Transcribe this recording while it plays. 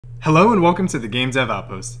Hello and welcome to the GameDev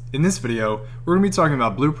Outpost. In this video, we're going to be talking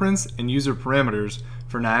about blueprints and user parameters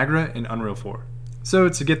for Niagara in Unreal 4. So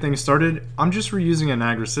to get things started, I'm just reusing a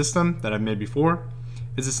Niagara system that I've made before.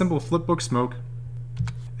 It's a simple flipbook smoke.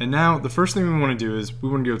 And now the first thing we want to do is we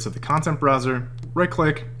want to go to the content browser, right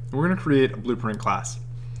click, and we're going to create a blueprint class.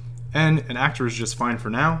 And an actor is just fine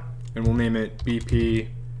for now, and we'll name it BP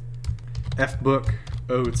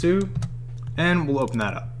FBook02, and we'll open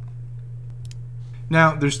that up.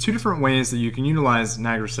 Now, there's two different ways that you can utilize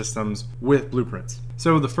Niagara systems with blueprints.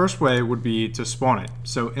 So the first way would be to spawn it.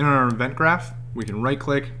 So in our event graph, we can right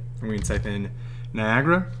click and we can type in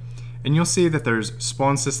Niagara, and you'll see that there's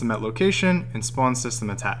spawn system at location and spawn system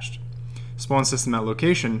attached. Spawn system at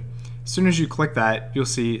location, as soon as you click that, you'll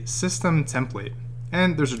see system template.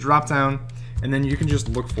 And there's a drop down, and then you can just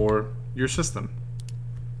look for your system.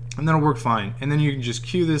 And that'll work fine. And then you can just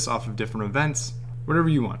queue this off of different events, whatever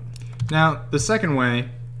you want. Now, the second way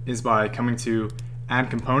is by coming to add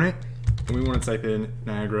component, and we want to type in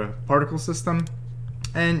Niagara particle system,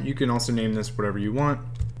 and you can also name this whatever you want.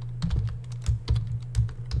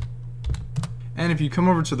 And if you come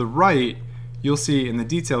over to the right, you'll see in the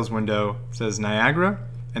details window it says Niagara,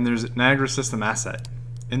 and there's Niagara system asset,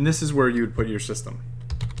 and this is where you would put your system.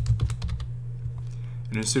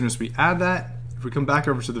 And as soon as we add that, if we come back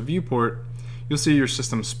over to the viewport, you'll see your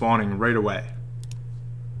system spawning right away.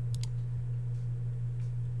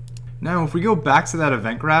 Now, if we go back to that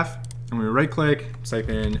event graph and we right click, type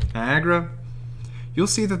in Niagara, you'll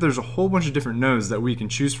see that there's a whole bunch of different nodes that we can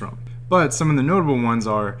choose from. But some of the notable ones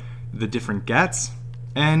are the different gets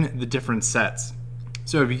and the different sets.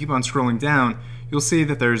 So if you keep on scrolling down, you'll see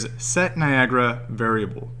that there's set Niagara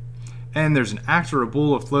variable, and there's an actor, a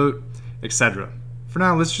bool, a float, etc. For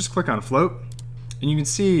now, let's just click on float, and you can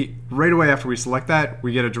see right away after we select that,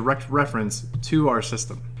 we get a direct reference to our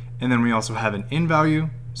system. And then we also have an in value.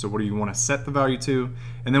 So what do you want to set the value to?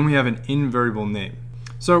 And then we have an in variable name.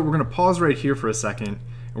 So we're going to pause right here for a second,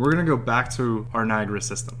 and we're going to go back to our Niagara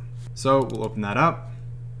system. So we'll open that up.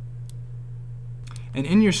 And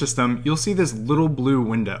in your system, you'll see this little blue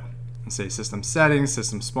window. It'll say system settings,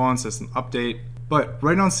 system spawn, system update. But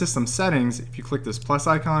right on system settings, if you click this plus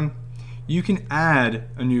icon, you can add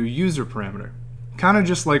a new user parameter, kind of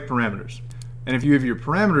just like parameters. And if you have your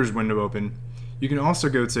parameters window open, you can also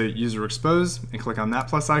go to user expose and click on that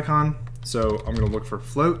plus icon. So I'm going to look for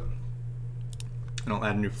float, and I'll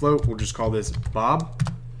add a new float. We'll just call this Bob.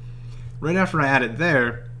 Right after I add it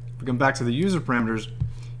there, if we come back to the user parameters,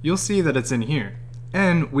 you'll see that it's in here,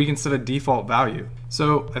 and we can set a default value.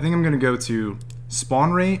 So I think I'm going to go to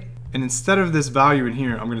spawn rate, and instead of this value in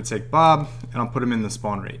here, I'm going to take Bob and I'll put him in the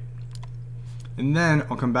spawn rate. And then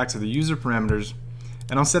I'll come back to the user parameters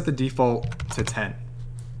and I'll set the default to 10.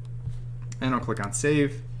 And I'll click on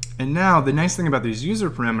save. And now the nice thing about these user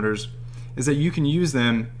parameters is that you can use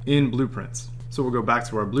them in blueprints. So we'll go back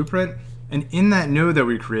to our blueprint, and in that node that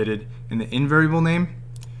we created in the in variable name,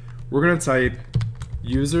 we're going to type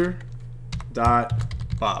user.bob.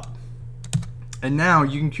 And now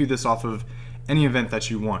you can queue this off of any event that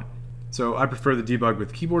you want. So I prefer the debug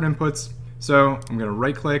with keyboard inputs. So I'm going to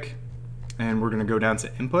right click, and we're going to go down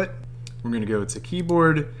to input. We're going to go to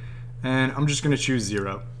keyboard, and I'm just going to choose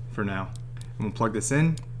 0 for now. And we'll plug this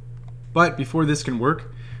in. But before this can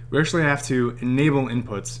work, we actually have to enable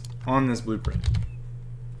inputs on this blueprint.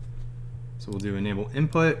 So we'll do enable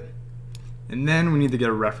input, and then we need to get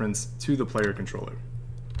a reference to the player controller.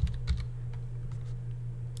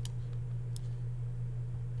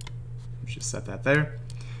 Let's just set that there.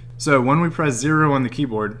 So when we press 0 on the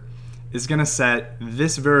keyboard, it's going to set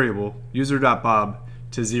this variable, user.bob,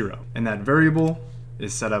 to 0. And that variable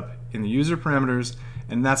is set up in the user parameters,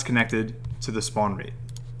 and that's connected to the spawn rate.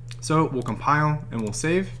 So we'll compile and we'll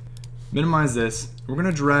save, minimize this. We're going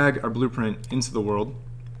to drag our blueprint into the world.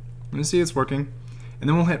 I'm going to see it's working, and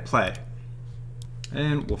then we'll hit play.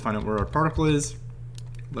 And we'll find out where our particle is,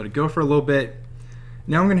 let it go for a little bit.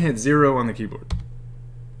 Now I'm going to hit 0 on the keyboard.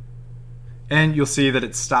 And you'll see that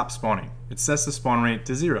it stops spawning. It sets the spawn rate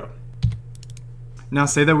to 0. Now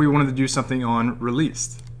say that we wanted to do something on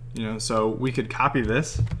released. So we could copy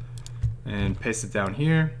this and paste it down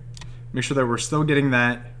here. Make sure that we're still getting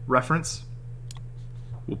that reference.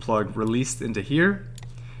 We'll plug released into here,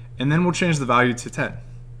 and then we'll change the value to 10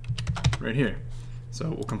 right here. So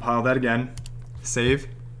we'll compile that again, save,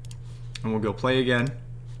 and we'll go play again.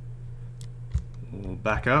 We'll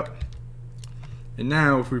back up, and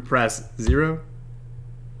now if we press 0,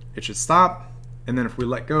 it should stop, and then if we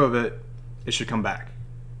let go of it, it should come back.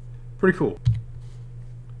 Pretty cool.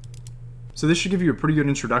 So this should give you a pretty good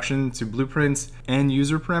introduction to blueprints and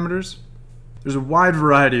user parameters. There's a wide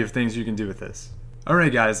variety of things you can do with this.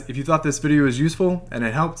 Alright guys, if you thought this video was useful and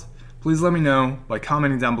it helped, please let me know by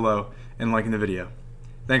commenting down below and liking the video.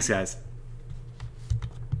 Thanks guys.